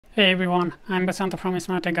Hey everyone, I'm Basanta from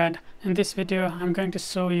Smart Guide. In this video, I'm going to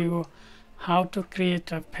show you how to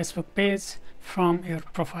create a Facebook page from your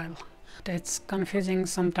profile. It's confusing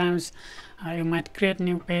sometimes. You might create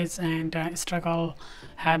new page and struggle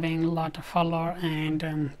having a lot of follower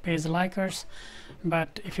and page likers.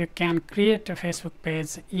 But if you can create a Facebook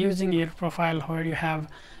page using your profile where you have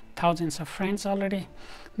thousands of friends already,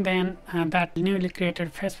 then that newly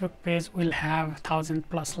created Facebook page will have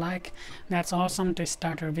 1,000+ like. That's awesome to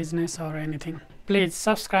start your business or anything. Please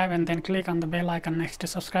subscribe and then click on the bell icon next to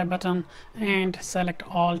subscribe button and select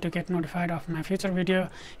all to get notified of my future video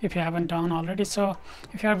if you haven't done already. So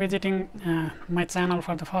if you are visiting my channel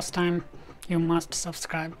for the first time, you must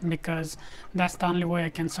subscribe because that's the only way I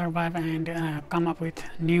can survive and come up with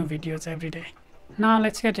new videos every day. Now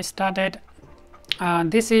let's get started.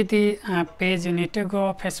 This is the page you need to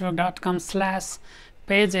go,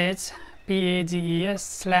 facebook.com/pages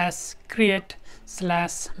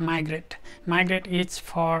pages/create/migrate. Migrate is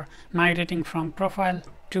for migrating from profile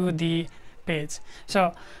to the page.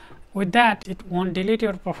 So with that, it won't delete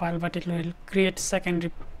your profile, but it will create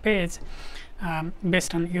secondary page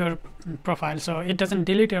based on your profile. So it doesn't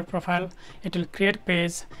delete your profile, it will create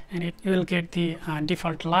page, and you will get the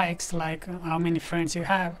default likes, like how many friends you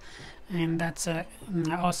have, and that's a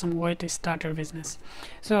awesome way to start your business.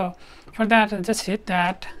 So for that, just hit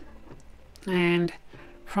that, and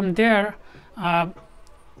from there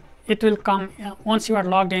it will come. Once you are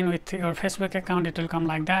logged in with your Facebook account, it will come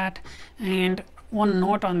like that. And one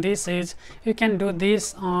note on this is you can do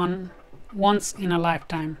this on once in a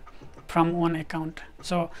lifetime from one account.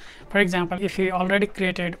 So for example, if you already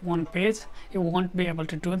created one page, you won't be able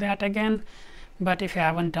to do that again. But if you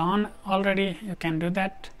haven't done already, you can do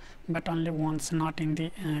that, but only once, not in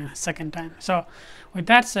the second time. So with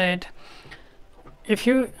that said, if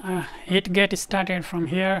you hit get started from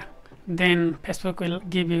here, then Facebook will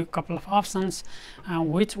give you a couple of options,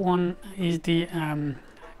 which one is the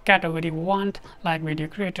category you want, like video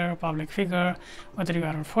creator, public figure, whether you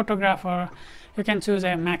are a photographer. You can choose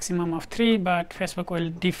a maximum of 3, but Facebook will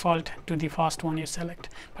default to the first one you select.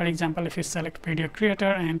 For example, if you select video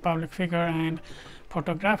creator and public figure and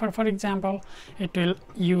photographer, for example, it will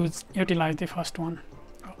utilize the first one,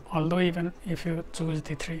 although even if you choose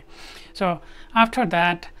the 3. So after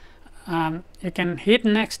that, you can hit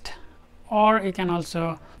next, or you can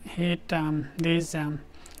also hit these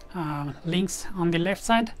links on the left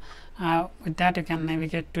side. With that, you can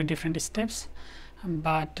navigate to different steps,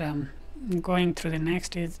 but going through the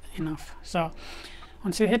next is enough. So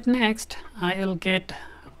once you hit next, you'll get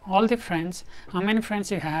all the friends, how many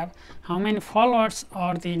friends you have, how many followers,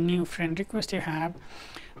 or the new friend request you have.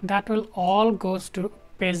 That will all goes to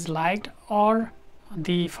page liked or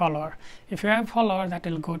the follower. If you have follower, that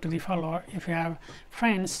will go to the follower. If you have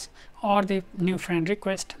friends or the new friend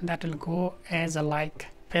request, that will go as a like,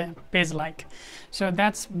 page like. So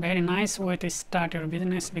that's very nice way to start your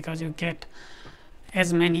business, because you get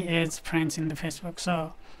as many as friends in the Facebook.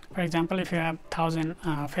 So for example, if you have 1,000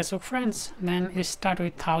 Facebook friends, then you start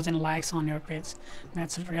with 1,000 likes on your page.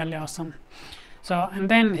 That's really awesome. So and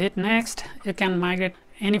then hit next. You can migrate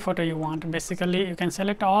any photo you want. Basically, you can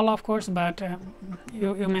select all, of course, but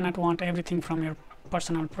you may not want everything from your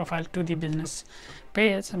personal profile to the business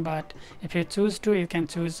page. But if you choose to, you can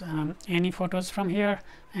choose any photos from here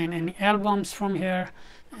and any albums from here.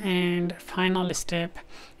 And final step,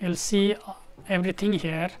 you'll see everything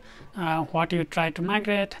here, what you try to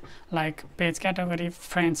migrate, like page category,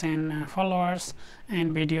 friends and followers,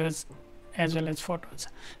 and videos, as well as photos.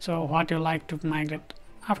 So what you like to migrate.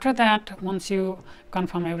 After that, once you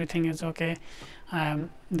confirm everything is okay,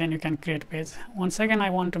 then you can create page. Once again,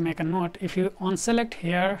 I want to make a note: if you unselect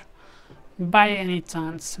here by any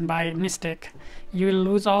chance, by mistake, you will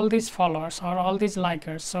lose all these followers or all these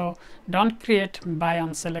likers. So don't create by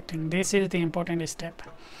unselecting. This is the important step.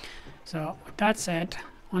 So with that said,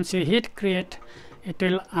 once you hit create, it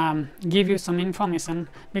will give you some information,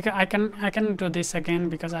 because I can do this again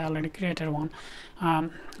because I already created one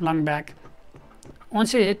long back.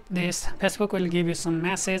 Once you hit this, Facebook will give you some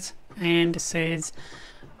message and says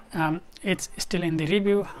it's still in the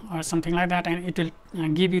review or something like that, and it will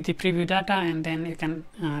give you the preview data, and then you can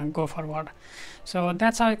go forward. So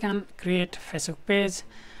that's how you can create Facebook page,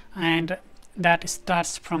 and that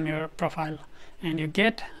starts from your profile, and you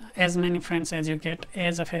get as many friends as you get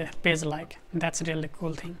as of a page like. That's a really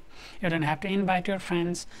cool thing. You don't have to invite your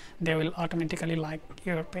friends, they will automatically like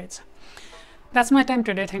your page. That's my time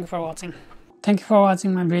today. Thank you for watching. Thank you for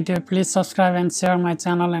watching my video. Please subscribe and share my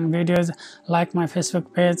channel and videos, like my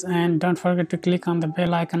Facebook page, and don't forget to click on the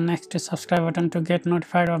bell icon next to subscribe button to get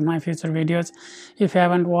notified of my future videos. If you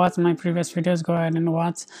haven't watched my previous videos, go ahead and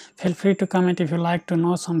watch. Feel free to comment if you like to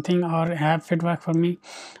know something or have feedback for me.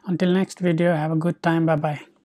 Until next video, have a good time. Bye bye.